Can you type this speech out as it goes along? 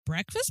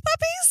Breakfast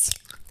puppies?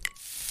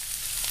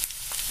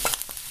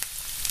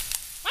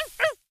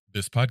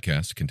 This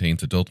podcast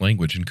contains adult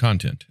language and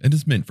content and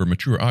is meant for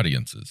mature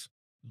audiences.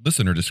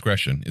 Listener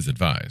discretion is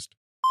advised.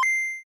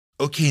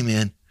 Okay,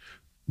 man.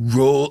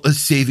 Roll a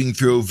saving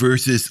throw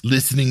versus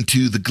listening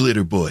to the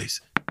Glitter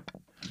Boys.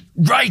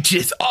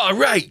 Righteous. All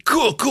right.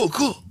 Cool.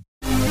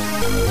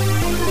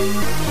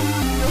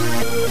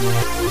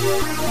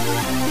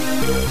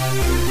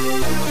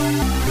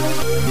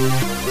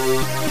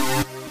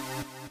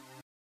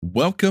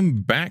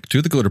 Welcome back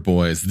to the Glitter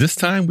Boys. This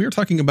time we're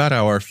talking about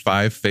our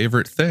 5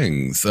 favorite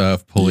things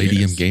of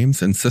Palladium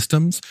games and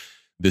systems.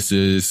 This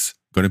is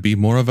going to be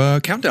more of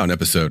a countdown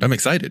episode. I'm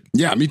excited.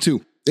 Yeah, me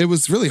too. It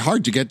was really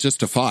hard to get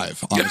just to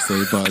 5,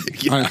 honestly, but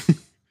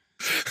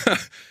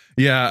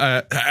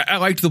I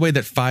liked the way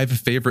that 5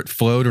 favorite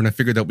flowed, and I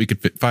figured that we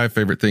could fit 5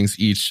 favorite things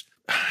each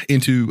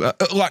into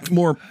a lot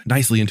more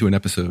nicely into an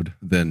episode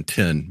than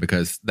 10,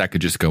 because that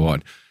could just go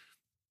on.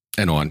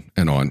 And on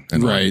and on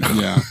and right, on.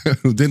 Yeah.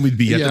 Then we'd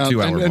be at the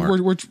 2 hour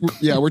mark.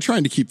 We're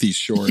trying to keep these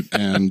short,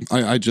 and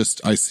I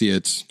see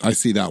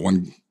that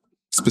one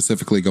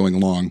specifically going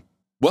long.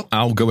 Well,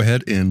 I'll go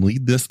ahead and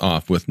lead this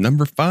off with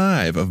number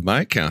 5 of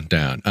my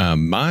countdown.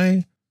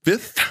 My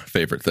 5th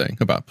favorite thing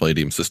about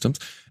Palladium systems,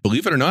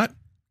 believe it or not,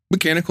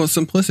 mechanical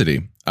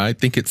simplicity. I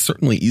think it's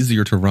certainly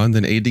easier to run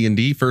than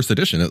AD&D first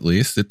edition, at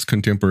least. It's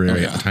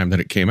contemporary at the time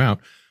that it came out.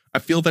 I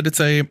feel that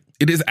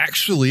it is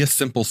actually a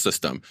simple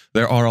system.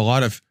 There are a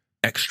lot of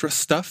extra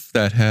stuff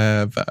that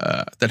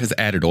has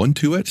added on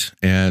to it,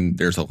 and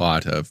there's a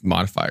lot of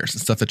modifiers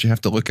and stuff that you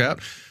have to look at.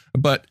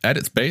 But at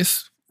its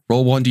base,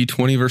 roll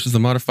 1d20 versus a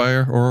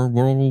modifier, or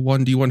roll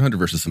 1d100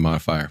 versus a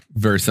modifier.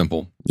 Very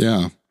simple.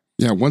 Yeah.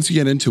 Once you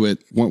get into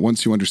it,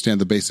 once you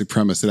understand the basic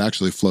premise, it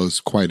actually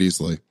flows quite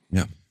easily.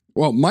 Yeah.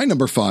 Well, my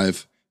number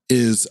 5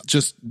 is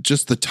just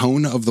the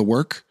tone of the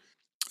work.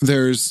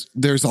 There's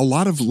a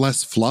lot of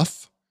less fluff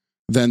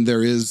than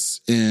there is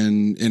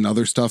in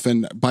other stuff.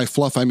 And by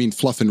fluff, I mean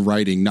fluff in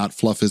writing, not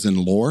fluff as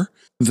in lore.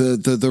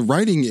 The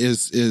writing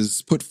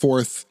is put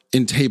forth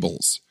in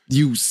tables.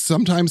 You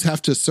sometimes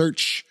have to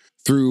search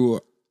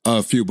through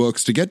a few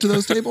books to get to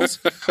those tables,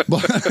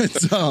 but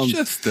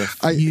just a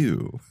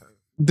few.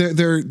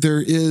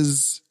 There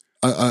is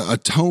a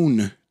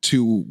tone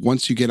to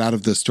once you get out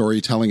of the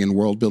storytelling and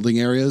world building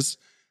areas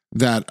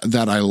that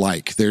I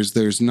like.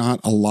 There's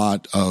not a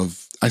lot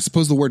of, I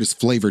suppose the word is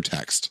flavor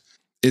text.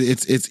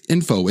 It's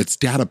info, it's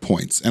data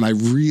points, and I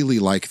really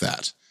like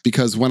that,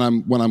 because when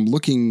I'm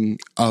looking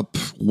up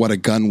what a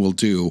gun will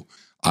do,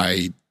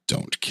 I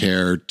don't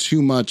care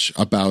too much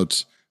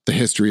about the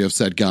history of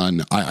said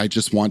gun. I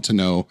just want to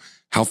know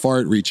how far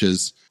it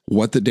reaches,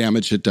 what the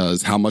damage it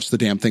does, how much the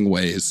damn thing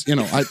weighs. You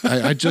know,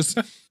 I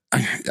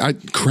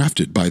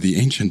crafted by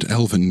the ancient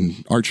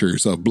elven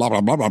archers of blah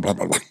blah blah blah blah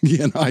blah.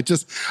 You know, I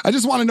just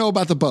want to know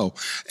about the bow,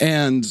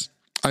 and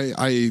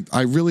I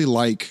really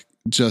like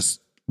just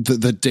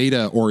the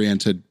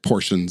data-oriented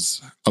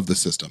portions of the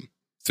system.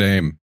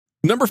 Same.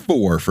 Number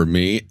 4 for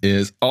me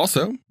is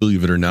also,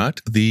 believe it or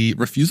not, the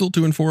refusal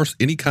to enforce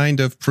any kind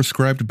of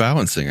prescribed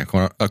balancing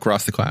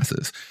across the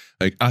classes.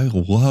 Like, I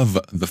love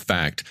the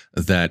fact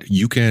that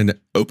you can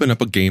open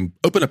up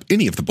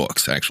any of the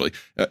books, actually,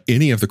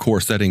 any of the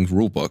core setting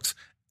rule books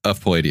of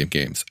Palladium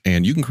games,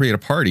 and you can create a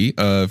party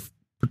of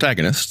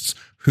protagonists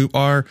who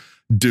are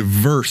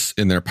diverse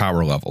in their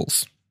power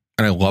levels.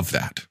 And I love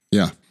that.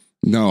 Yeah.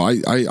 No,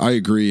 I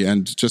agree.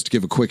 And just to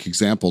give a quick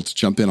example to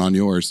jump in on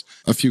yours,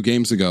 a few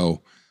games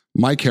ago,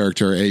 my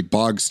character, a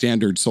bog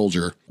standard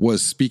soldier,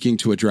 was speaking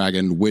to a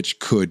dragon which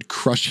could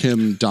crush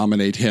him,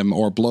 dominate him,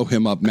 or blow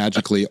him up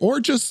magically, or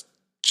just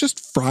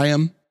fry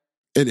him.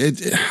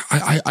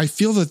 I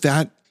feel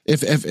that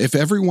if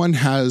everyone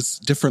has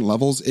different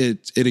levels,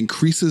 it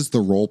increases the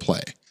role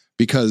play,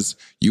 because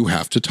you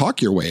have to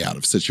talk your way out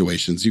of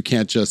situations. You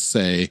can't just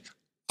say,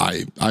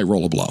 I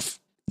roll a bluff.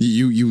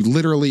 You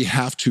literally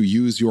have to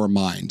use your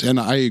mind.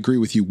 And I agree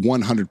with you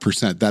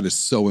 100%. That is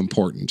so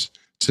important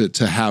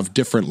to have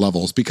different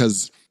levels,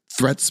 because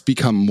threats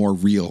become more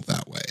real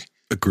that way.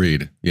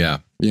 Agreed. Yeah.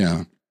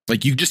 Yeah.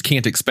 Like, you just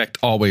can't expect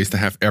always to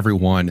have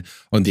everyone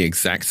on the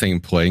exact same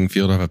playing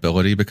field of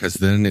ability, because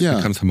then it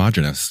becomes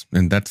homogenous,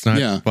 and that's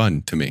not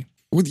fun to me.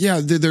 Well,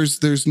 yeah,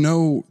 there's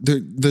no,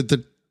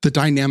 the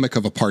dynamic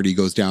of a party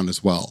goes down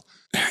as well.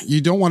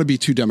 You don't want to be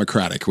too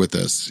democratic with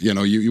this. You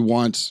know, you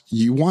want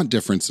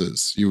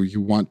differences. You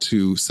want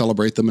to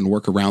celebrate them and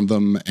work around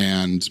them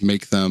and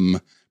make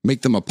them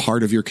a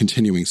part of your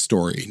continuing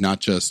story, not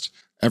just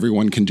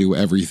everyone can do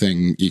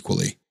everything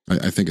equally.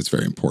 I think it's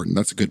very important.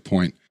 That's a good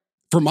point.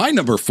 For my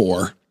number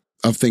 4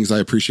 of things I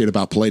appreciate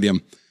about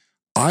Palladium,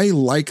 I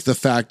like the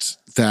fact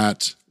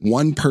that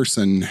one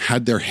person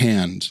had their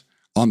hand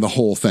on the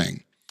whole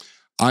thing.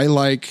 I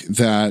like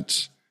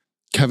that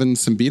Kevin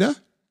Simbita,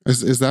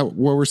 is that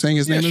what we're saying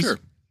his name is? Sure.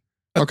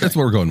 Okay. That's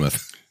what we're going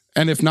with.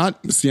 And if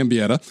not,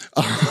 Siembieta.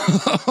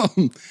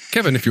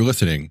 Kevin, if you're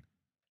listening,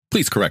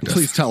 please correct us.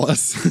 Please tell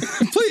us.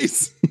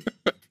 Please.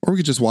 Or we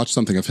could just watch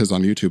something of his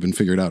on YouTube and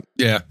figure it out.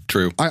 Yeah,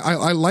 true.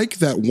 I like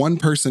that one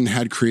person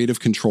had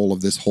creative control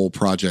of this whole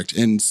project.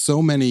 In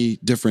so many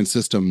different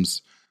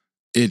systems,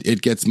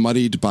 it gets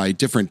muddied by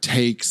different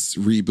takes,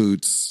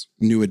 reboots,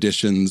 new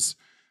additions.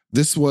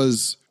 This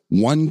was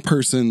one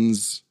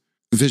person's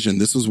vision.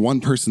 This was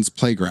one person's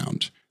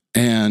playground.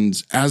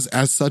 And as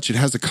such, it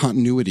has a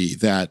continuity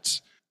that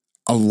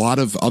a lot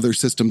of other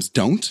systems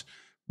don't,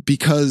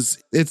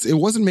 because it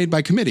wasn't made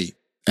by committee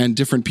and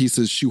different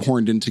pieces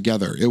shoehorned in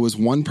together. It was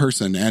one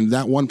person, and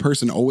that one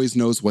person always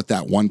knows what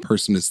that one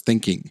person is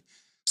thinking.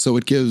 So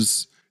it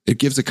gives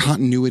a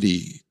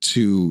continuity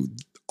to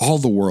all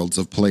the worlds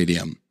of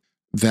Palladium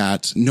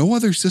that no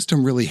other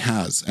system really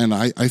has. And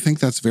I think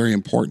that's very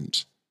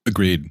important.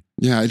 Agreed.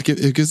 Yeah, it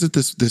gives it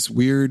this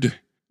weird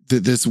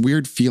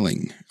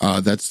feeling.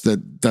 That's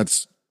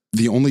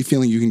the only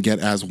feeling you can get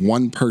as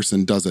one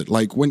person does it.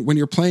 Like when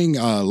you're playing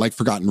like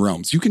Forgotten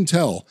Realms, you can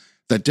tell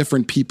that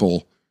different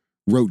people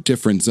wrote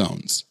different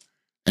zones,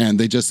 and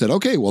they just said,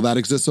 okay, well, that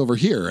exists over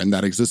here and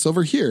that exists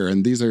over here,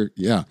 and these are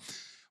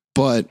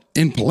But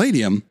in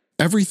Palladium,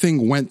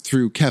 everything went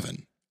through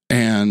Kevin,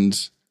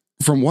 and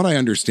from what I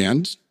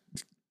understand,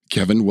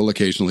 Kevin will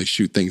occasionally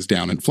shoot things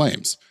down in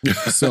flames.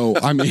 So,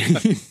 I mean,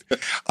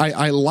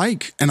 I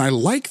like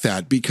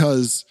that,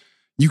 because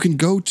you can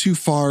go too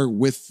far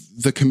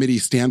with the committee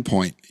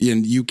standpoint,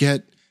 and you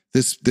get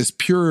this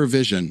purer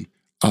vision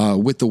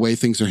with the way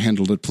things are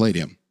handled at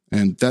Palladium.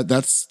 And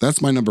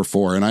that's my number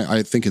 4. And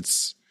I think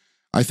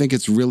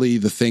it's really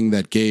the thing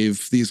that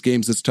gave these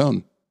games its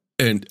tone.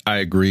 And I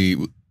agree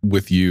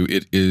with you.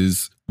 It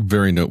is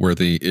very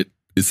noteworthy. It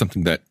is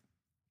something that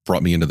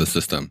brought me into the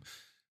system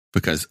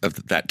because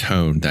of that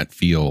tone, that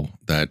feel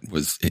that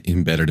was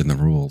embedded in the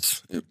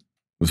rules. It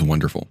was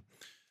wonderful.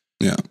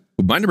 Yeah.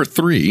 My number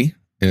 3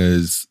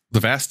 is the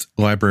vast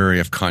library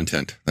of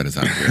content that is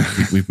out here.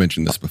 We've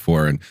mentioned this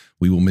before, and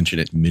we will mention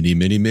it many,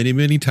 many, many,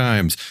 many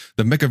times.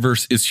 The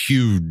Mechaverse is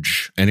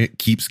huge, and it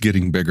keeps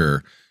getting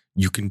bigger.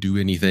 You can do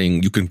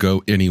anything. You can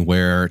go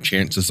anywhere.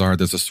 Chances are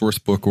there's a source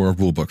book or a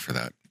rule book for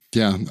that.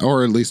 Yeah,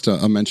 or at least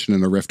a mention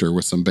in a Rifter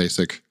with some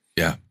basic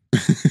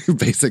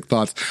basic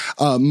thoughts.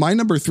 My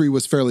number 3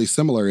 was fairly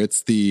similar.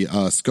 It's the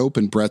scope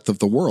and breadth of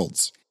the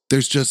worlds.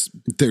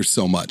 There's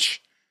so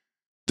much.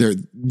 There,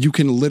 you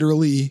can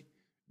literally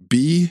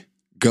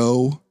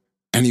go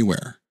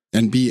anywhere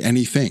and be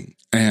anything.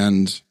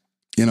 And,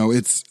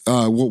 it's,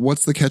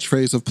 what's the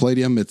catchphrase of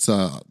Palladium? It's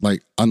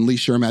like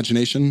unleash your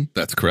imagination.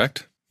 That's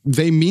correct.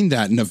 They mean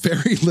that in a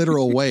very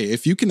literal way.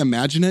 If you can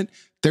imagine it,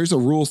 there's a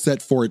rule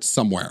set for it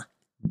somewhere.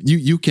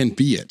 You can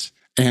be it.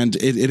 And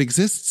it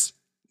exists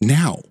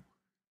now.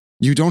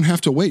 You don't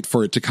have to wait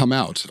for it to come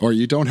out, or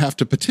you don't have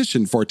to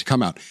petition for it to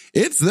come out.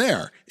 It's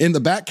there in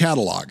the back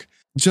catalog.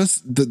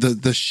 Just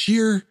the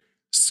sheer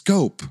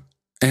scope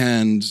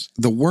and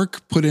the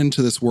work put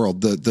into this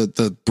world,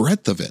 the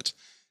breadth of it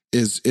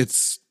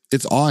it's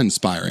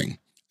awe-inspiring.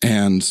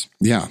 And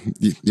yeah.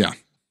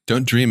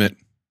 Don't dream it,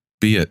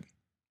 be it.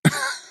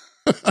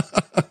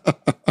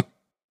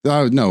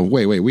 Oh no,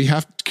 wait.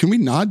 Can we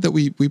nod that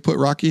we put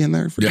Rocky in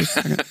there for just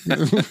a second?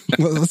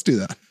 Let's do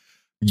that.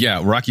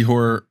 Yeah, Rocky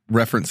Horror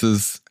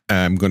references.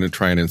 I'm going to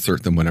try and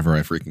insert them whenever I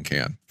freaking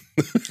can.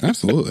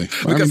 Absolutely.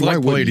 Because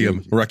like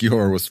Palladium, Rocky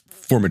Horror was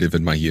formative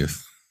in my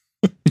youth.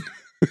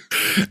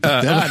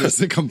 That is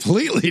a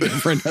completely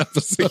different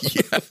episode.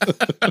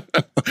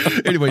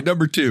 Anyway,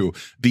 number 2,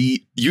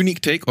 the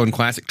unique take on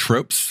classic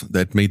tropes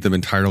that made them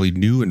entirely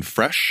new and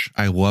fresh.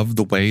 I love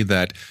the way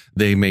that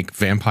they make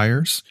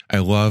vampires. I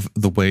love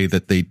the way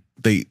that they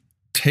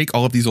take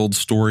all of these old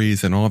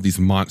stories and all of these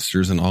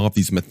monsters and all of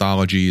these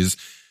mythologies,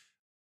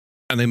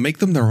 and they make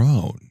them their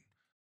own.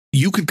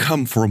 You could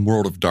come from a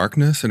world of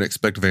darkness and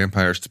expect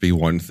vampires to be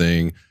one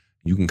thing.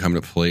 You can come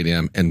to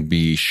Palladium and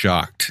be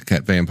shocked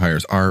that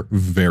vampires are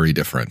very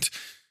different.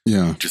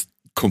 Yeah. Just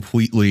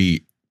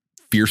completely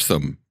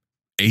fearsome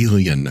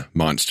alien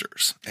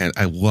monsters. And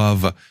I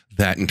love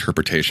that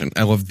interpretation.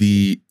 I love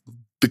the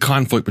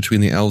conflict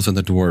between the elves and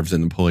the dwarves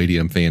in the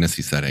Palladium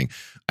fantasy setting.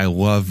 I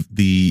love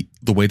the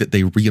way that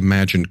they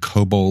reimagined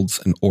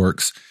kobolds and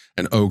orcs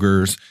and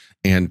ogres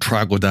and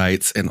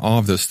troglodytes and all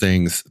of those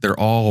things. They're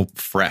all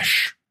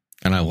fresh.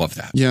 And I love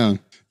that. Yeah.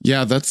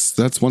 Yeah,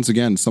 that's once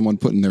again someone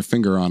putting their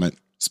finger on it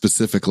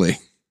specifically.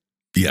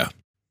 Yeah.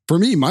 For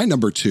me, my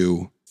number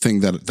 2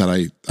 thing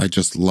that I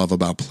just love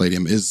about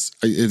Palladium is,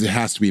 it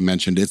has to be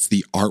mentioned, it's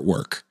the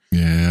artwork.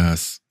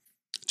 Yes.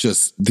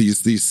 Just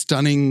these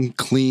stunning,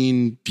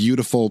 clean,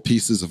 beautiful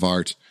pieces of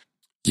art.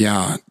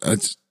 Yeah,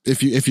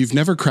 if you've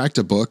never cracked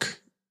a book,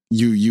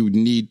 you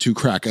need to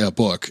crack a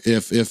book,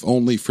 if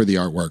only for the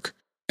artwork.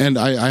 And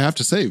I have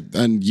to say,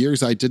 in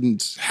years I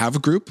didn't have a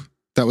group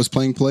that was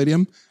playing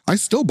Palladium, I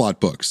still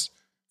bought books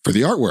for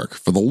the artwork,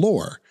 for the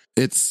lore.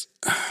 There's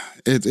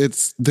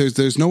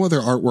no other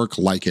artwork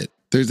like it.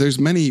 There's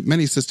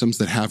many systems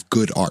that have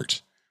good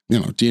art.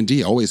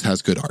 D&D always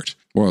has good art,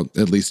 or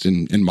at least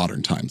in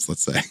modern times,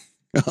 let's say.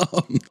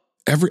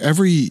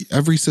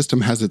 Every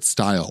system has its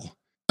style,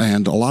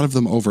 and a lot of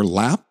them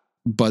overlap,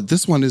 but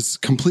this one is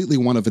completely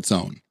one of its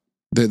own.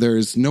 There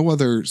is no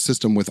other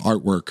system with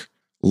artwork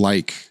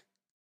like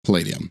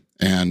Palladium.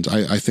 And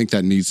I think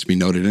that needs to be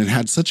noted. And it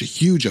had such a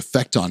huge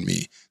effect on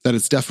me that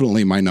it's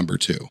definitely my number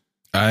 2.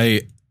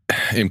 I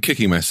am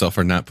kicking myself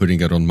for not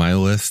putting it on my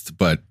list,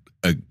 but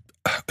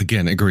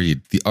again,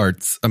 agreed. The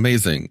art's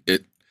amazing.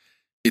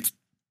 It's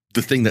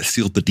the thing that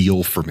sealed the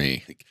deal for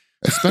me.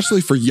 Especially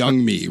for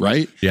young me,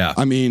 right? Yeah.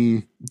 I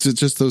mean,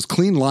 just those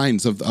clean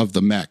lines of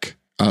the mech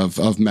of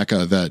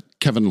Mecha that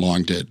Kevin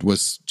Long did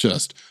was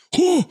just,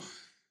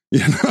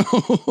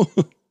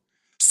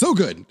 so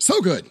good.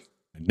 So good.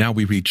 Now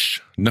we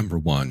reach number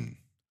 1.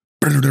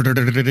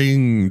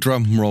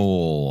 Drum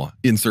roll.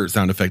 Insert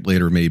sound effect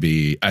later,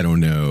 maybe. I don't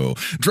know.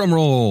 Drum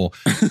roll.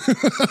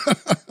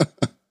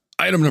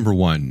 Item number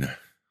 1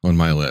 on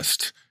my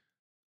list.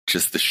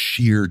 Just the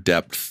sheer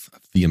depth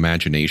of the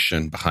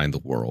imagination behind the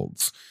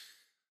worlds.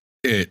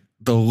 The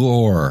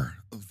lore,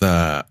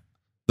 the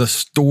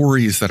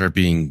stories that are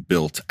being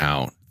built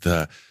out,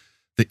 the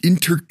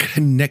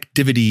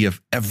interconnectivity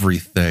of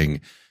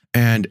everything.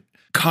 And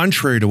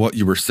contrary to what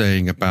you were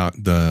saying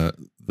about the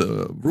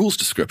rules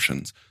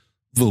descriptions,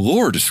 the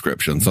lore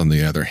descriptions, on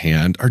the other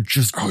hand, are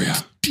just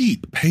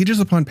deep, pages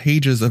upon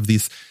pages of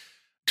these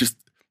just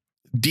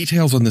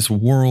details on this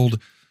world.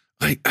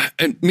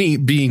 And me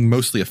being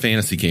mostly a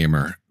fantasy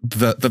gamer,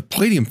 the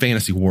Palladium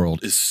fantasy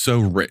world is so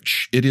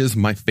rich. It is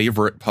my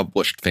favorite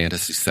published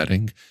fantasy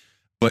setting,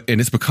 and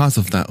it's because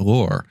of that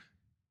lore.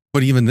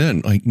 But even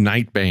then, like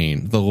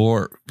Nightbane, the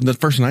lore, the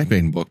first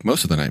Nightbane book,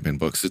 most of the Nightbane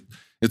books,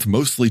 it's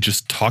mostly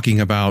just talking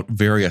about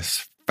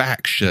various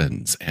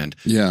factions and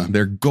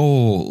their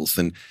goals.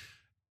 And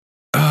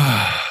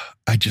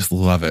I just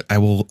love it. I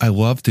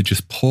love to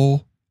just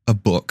pull a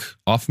book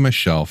off my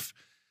shelf,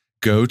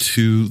 go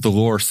to the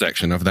lore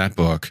section of that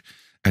book,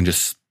 and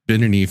just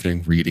spend an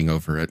evening reading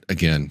over it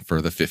again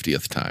for the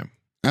 50th time.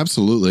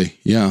 Absolutely.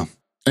 Yeah.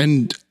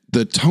 And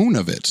the tone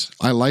of it,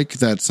 I like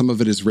that some of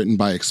it is written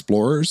by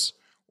explorers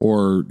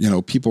or,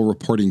 people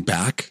reporting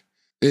back.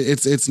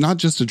 It's not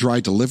just a dry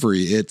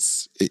delivery.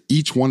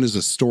 Each one is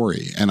a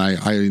story. And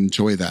I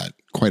enjoy that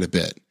quite a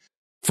bit.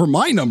 For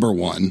my number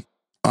 1,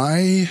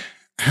 I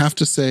have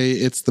to say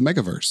it's the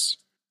Megaverse.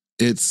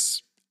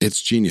 It's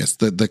genius.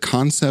 The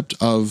concept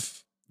of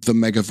the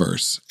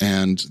Megaverse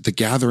and the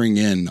gathering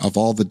in of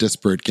all the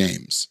disparate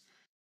games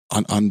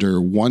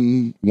under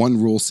one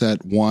rule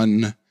set,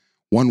 one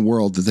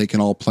world that they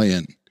can all play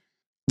in.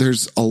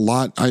 There's a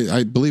lot.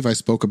 I believe I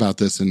spoke about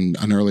this in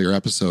an earlier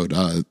episode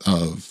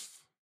of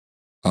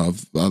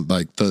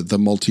like the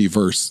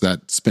multiverse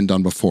that's been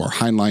done before.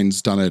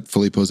 Heinlein's done it.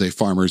 Filippo Z.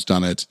 Farmer's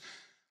done it.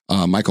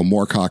 Michael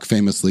Moorcock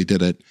famously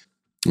did it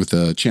with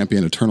the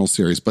Champion Eternal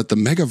series. But the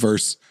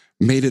Megaverse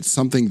made it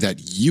something that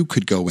you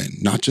could go in,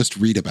 not just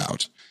read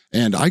about.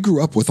 And I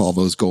grew up with all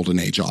those Golden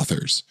Age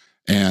authors,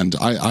 and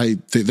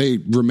they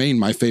remain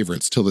my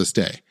favorites till this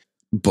day.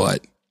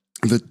 But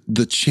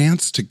the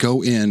chance to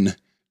go in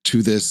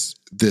to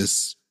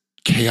this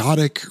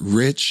chaotic,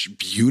 rich,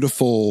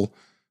 beautiful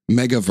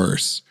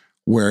Megaverse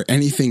where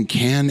anything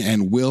can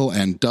and will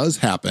and does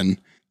happen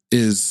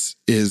is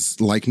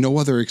like no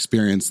other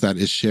experience that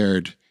is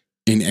shared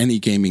in any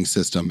gaming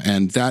system.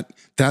 And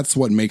that's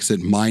what makes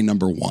it my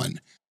number 1.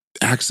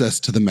 Access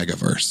to the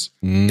Megaverse.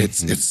 Mm-hmm.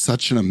 It's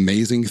such an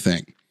amazing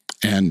thing.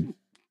 And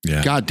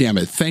God damn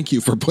it, thank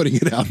you for putting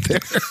it out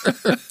there.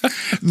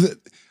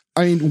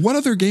 What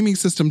other gaming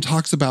system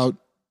talks about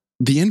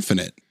the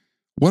infinite?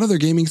 What other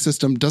gaming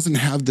system doesn't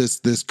have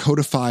this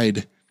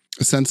codified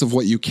sense of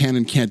what you can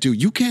and can't do?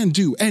 You can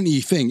do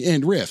anything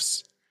in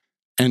Rifts.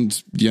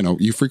 And,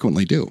 you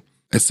frequently do.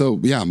 And so,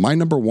 my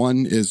number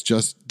 1 is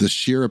just the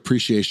sheer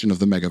appreciation of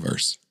the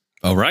Megaverse.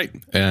 All right.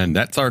 And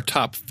that's our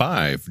top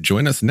 5.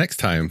 Join us next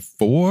time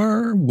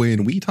for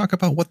when we talk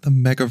about what the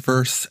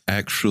Megaverse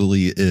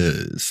actually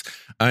is.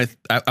 I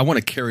want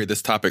to carry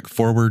this topic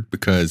forward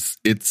because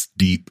it's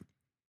deep.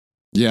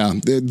 Yeah,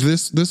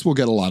 this will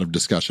get a lot of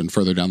discussion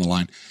further down the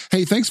line.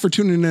 Hey, thanks for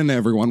tuning in,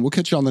 everyone. We'll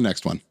catch you on the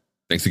next one.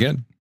 Thanks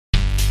again.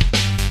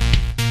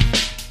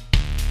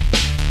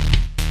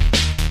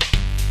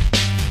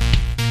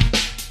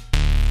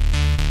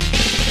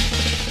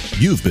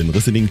 You've been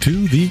listening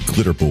to The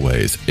Glitter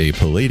Boys, a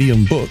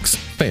Palladium Books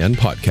fan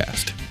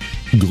podcast.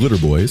 Glitter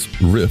Boys,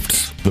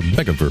 Rifts, the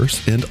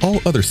Megaverse, and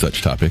all other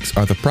such topics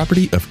are the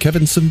property of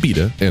Kevin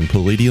Simbita and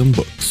Palladium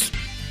Books.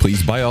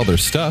 Please buy all their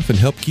stuff and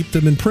help keep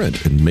them in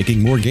print and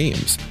making more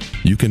games.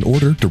 You can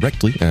order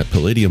directly at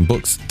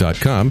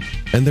palladiumbooks.com,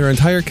 and their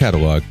entire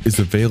catalog is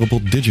available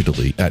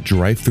digitally at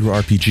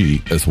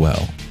DriveThruRPG as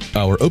well.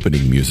 Our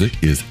opening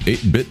music is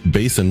 8-Bit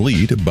Bass and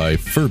Lead by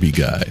Furby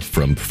Guy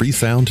from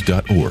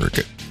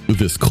freesound.org.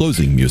 This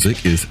closing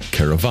music is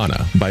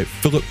Caravana by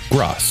Philip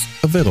Gross,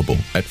 available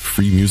at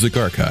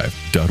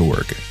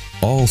freemusicarchive.org.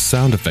 All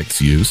sound effects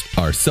used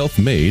are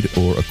self-made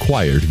or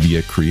acquired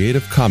via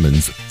Creative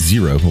Commons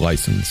Zero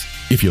license.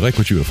 If you like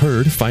what you have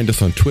heard, find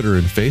us on Twitter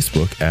and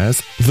Facebook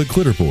as The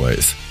Glitter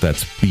Boys.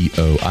 That's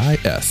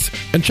BOIS.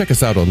 And check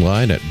us out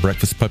online at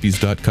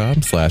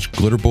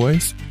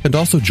breakfastpuppies.com/glitterboys. And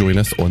also join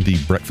us on the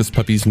Breakfast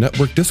Puppies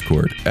Network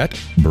Discord at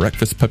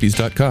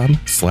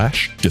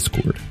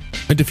breakfastpuppies.com/discord.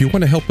 And if you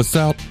want to help us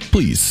out,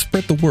 please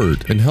spread the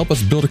word and help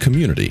us build a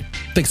community.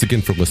 Thanks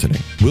again for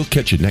listening. We'll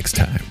catch you next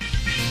time.